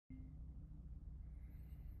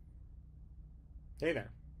Hey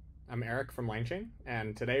there, I'm Eric from LangChain,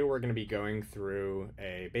 and today we're going to be going through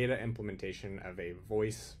a beta implementation of a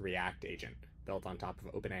voice ReAct agent built on top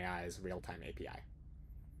of OpenAI's Realtime API.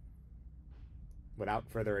 Without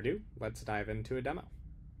further ado, let's dive into a demo.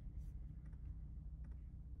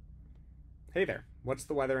 Hey there, what's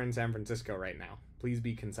the weather in San Francisco right now? Please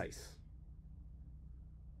be concise.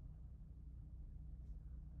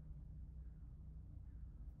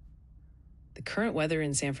 The current weather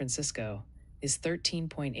in San Francisco is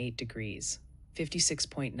 13.8 degrees,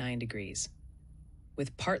 56.9 degrees.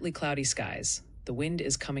 With partly cloudy skies, the wind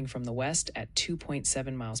is coming from the west at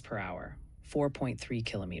 2.7 miles per hour, 4.3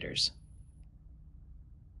 kilometers.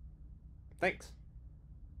 Thanks.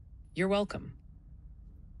 You're welcome.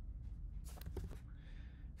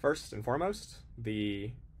 First and foremost,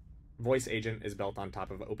 the voice agent is built on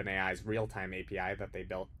top of OpenAI's Realtime API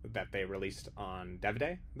that they released on Dev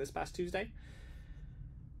Day this past Tuesday.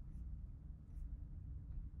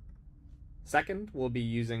 Second, we'll be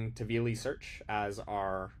using Tavili Search as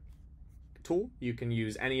our tool. You can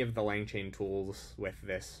use any of the LangChain tools with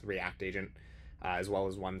this ReAct agent, as well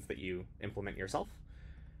as ones that you implement yourself.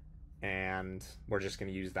 And we're just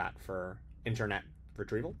going to use that for internet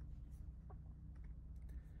retrieval.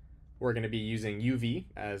 We're going to be using UV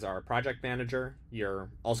as our project manager. You're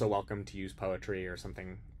also welcome to use Poetry or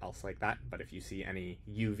something else like that, but if you see any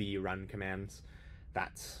UV run commands,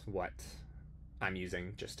 that's what I'm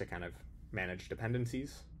using just to kind of manage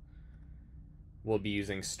dependencies. We'll be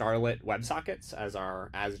using Starlit WebSockets as our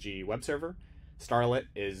ASGI web server. Starlit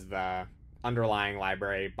is the underlying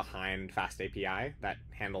library behind FastAPI that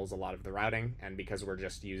handles a lot of the routing, and because we're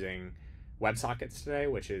just using WebSockets today,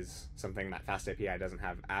 which is something that FastAPI doesn't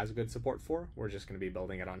have as good support for, we're just going to be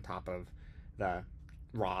building it on top of the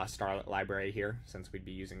raw Starlit library here, since we'd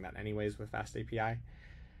be using that anyways with FastAPI.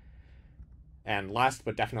 And last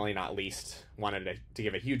but definitely not least, wanted to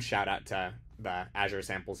give a huge shout out to the Azure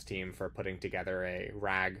Samples team for putting together a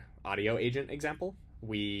RAG audio agent example.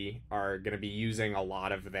 We are going to be using a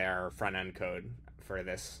lot of their front-end code for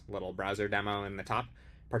this little browser demo in the top,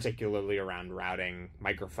 particularly around routing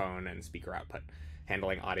microphone and speaker output.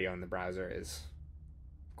 Handling audio in the browser is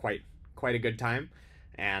quite a good time,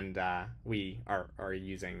 and we are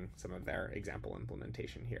using some of their example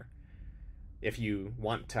implementation here. If you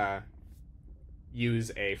want to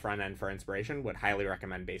use a front end for inspiration, would highly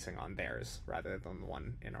recommend basing on theirs rather than the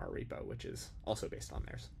one in our repo, which is also based on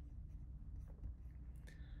theirs.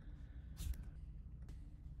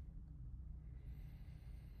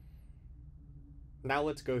 Now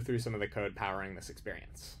let's go through some of the code powering this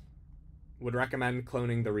experience. Would recommend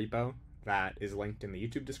cloning the repo that is linked in the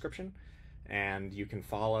YouTube description, and you can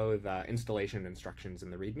follow the installation instructions in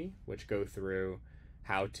the README, which go through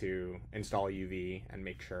how to install UV and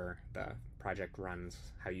make sure the project runs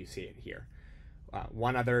how you see it here.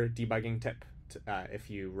 One other debugging tip, if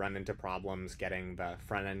you run into problems getting the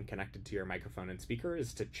front end connected to your microphone and speaker,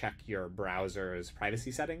 is to check your browser's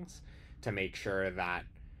privacy settings to make sure that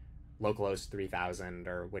localhost 3000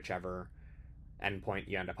 or whichever endpoint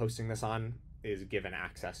you end up hosting this on is given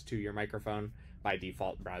access to your microphone. By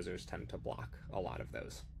default, browsers tend to block a lot of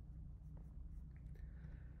those.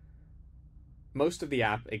 Most of the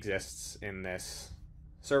app exists in this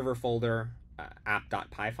server folder,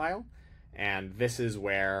 app.py file, and this is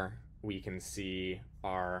where we can see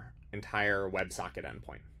our entire WebSocket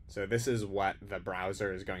endpoint. So this is what the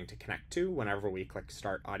browser is going to connect to whenever we click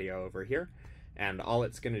Start Audio over here. And all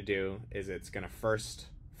it's going to do is it's going to first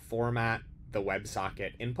format the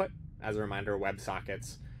WebSocket input. As a reminder,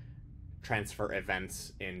 WebSockets transfer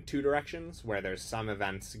events in two directions, where there's some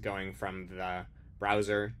events going from the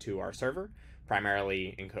browser to our server,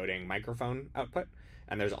 primarily encoding microphone output,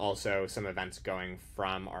 and there's also some events going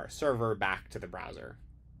from our server back to the browser,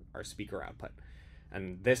 our speaker output.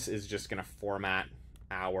 And this is just going to format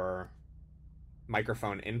our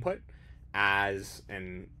microphone input as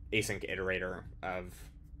an async iterator of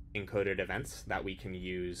encoded events that we can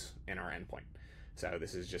use in our endpoint. So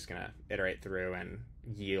this is just going to iterate through and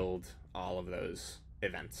yield all of those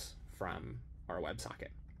events from our WebSocket.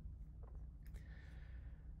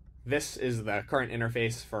 This is the current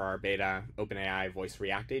interface for our beta OpenAI voice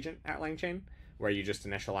ReAct agent at LangChain, where you just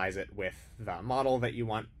initialize it with the model that you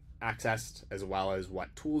want accessed, as well as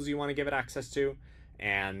what tools you want to give it access to,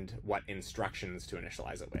 and what instructions to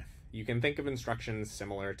initialize it with. You can think of instructions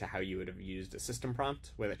similar to how you would have used a system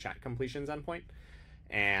prompt with a chat completions endpoint,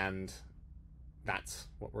 and that's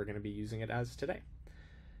what we're going to be using it as today.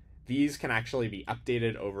 These can actually be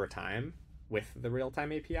updated over time with the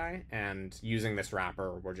Realtime API, and using this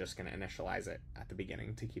wrapper, we're just going to initialize it at the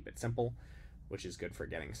beginning to keep it simple, which is good for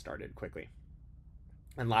getting started quickly.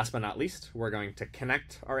 And last but not least, we're going to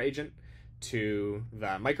connect our agent to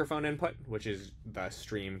the microphone input, which is the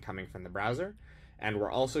stream coming from the browser. And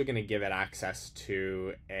we're also going to give it access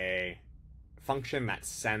to a function that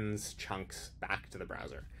sends chunks back to the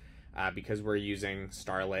browser. Because we're using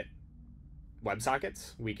Starlit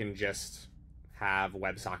WebSockets, we can just have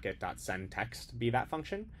WebSocket.sendText be that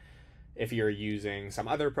function. If you're using some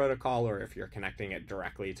other protocol, or if you're connecting it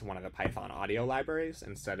directly to one of the Python audio libraries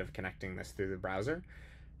instead of connecting this through the browser,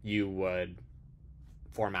 you would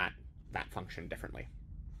format that function differently.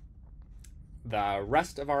 The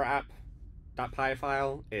rest of our app.py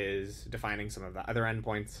file is defining some of the other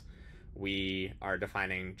endpoints. We are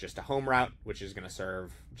defining just a home route, which is going to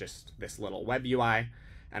serve just this little web UI,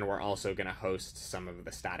 and we're also going to host some of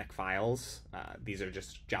the static files. These are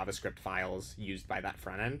just JavaScript files used by that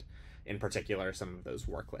front end, in particular some of those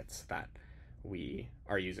worklets that we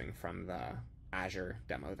are using from the Azure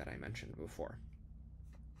demo that I mentioned before.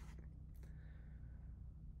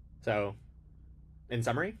 So in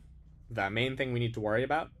summary, the main thing we need to worry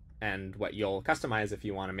about, and what you'll customize if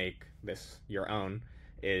you want to make this your own,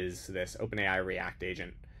 is this OpenAI ReAct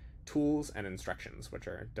agent tools and instructions, which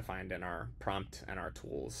are defined in our prompt and our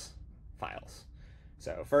tools files.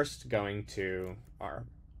 So first, going to our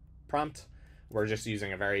prompt, we're just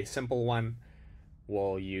using a very simple one.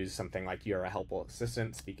 We'll use something like "You're a helpful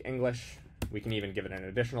assistant, speak English." We can even give it an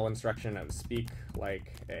additional instruction of "speak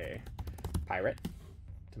like a pirate"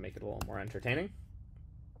 to make it a little more entertaining.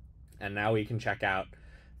 And now we can check out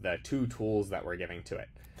the two tools that we're giving to it.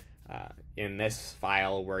 In this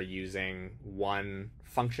file, we're using one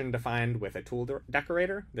function defined with a tool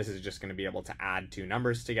decorator. This is just going to be able to add two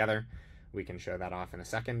numbers together. We can show that off in a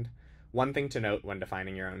second. One thing to note when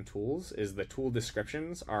defining your own tools is the tool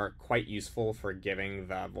descriptions are quite useful for giving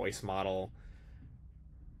the voice model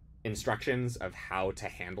instructions of how to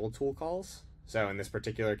handle tool calls. So in this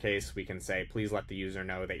particular case, we can say, please let the user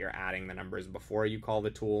know that you're adding the numbers before you call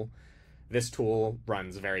the tool. This tool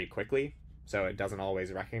runs very quickly, so it doesn't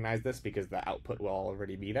always recognize this because the output will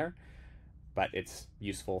already be there, but it's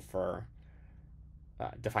useful for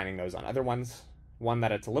defining those on other ones. One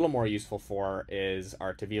that it's a little more useful for is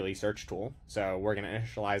our Tvili search tool. So we're going to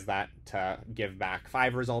initialize that to give back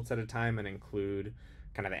 5 results at a time and include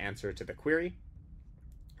kind of the answer to the query.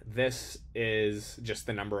 This is just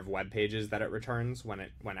the number of web pages that it returns when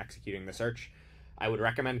executing the search. I would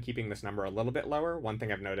recommend keeping this number a little bit lower. One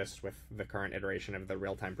thing I've noticed with the current iteration of the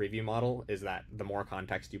real-time preview model is that the more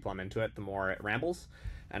context you plumb into it, the more it rambles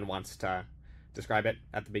and wants to describe it.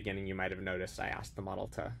 At the beginning, you might have noticed I asked the model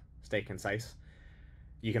to stay concise.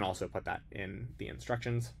 You can also put that in the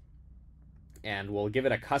instructions. And we'll give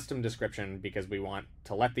it a custom description because we want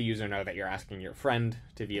to let the user know that you're asking your friend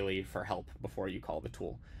Tvili for help before you call the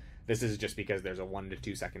tool. This is just because there's a 1 to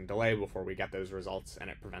 2 second delay before we get those results,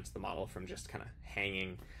 and it prevents the model from just kind of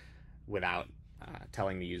hanging without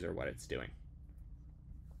telling the user what it's doing.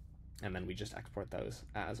 And then we just export those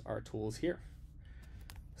as our tools here.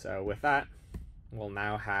 So with that, we'll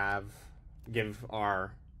now give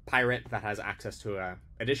our pirate that has access to a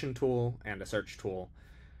addition tool and a search tool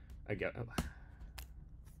a go.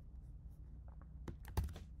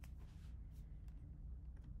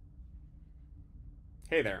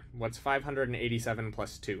 Hey there, what's 587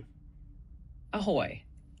 plus 2? Ahoy.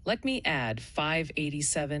 Let me add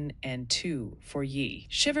 587 and 2 for ye.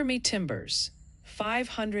 Shiver me timbers.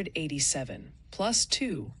 587 plus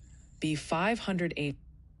 2 be 508.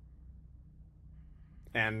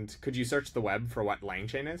 And could you search the web for what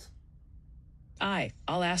LangChain is? Aye,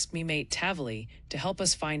 I'll ask me mate Tvili to help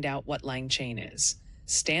us find out what LangChain is.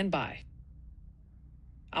 Stand by.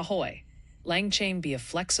 Ahoy. LangChain be a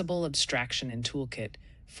flexible abstraction and toolkit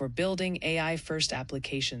for building AI-first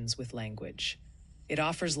applications with language. It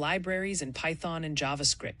offers libraries in Python and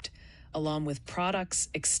JavaScript, along with products,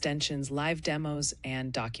 extensions, live demos,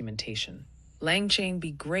 and documentation. LangChain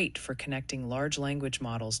be great for connecting large language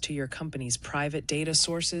models to your company's private data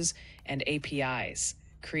sources and APIs,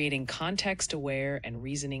 creating context-aware and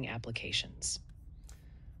reasoning applications.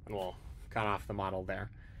 And we'll cut off the model there.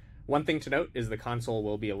 One thing to note is the console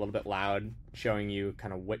will be a little bit loud, showing you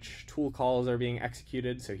kind of which tool calls are being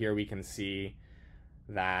executed. So here we can see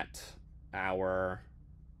that our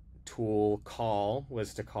tool call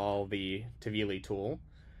was to call the Tvili tool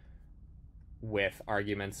with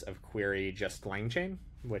arguments of query just LangChain,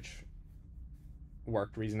 which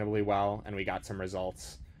worked reasonably well, and we got some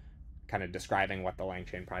results kind of describing what the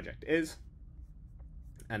LangChain project is,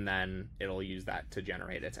 and then it'll use that to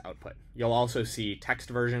generate its output. You'll also see text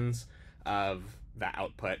versions of the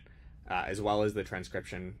output as well as the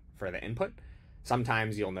transcription for the input.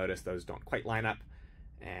 Sometimes you'll notice those don't quite line up,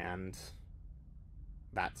 and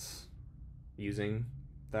that's using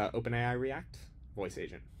the OpenAI ReAct voice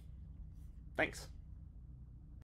agent. Thanks.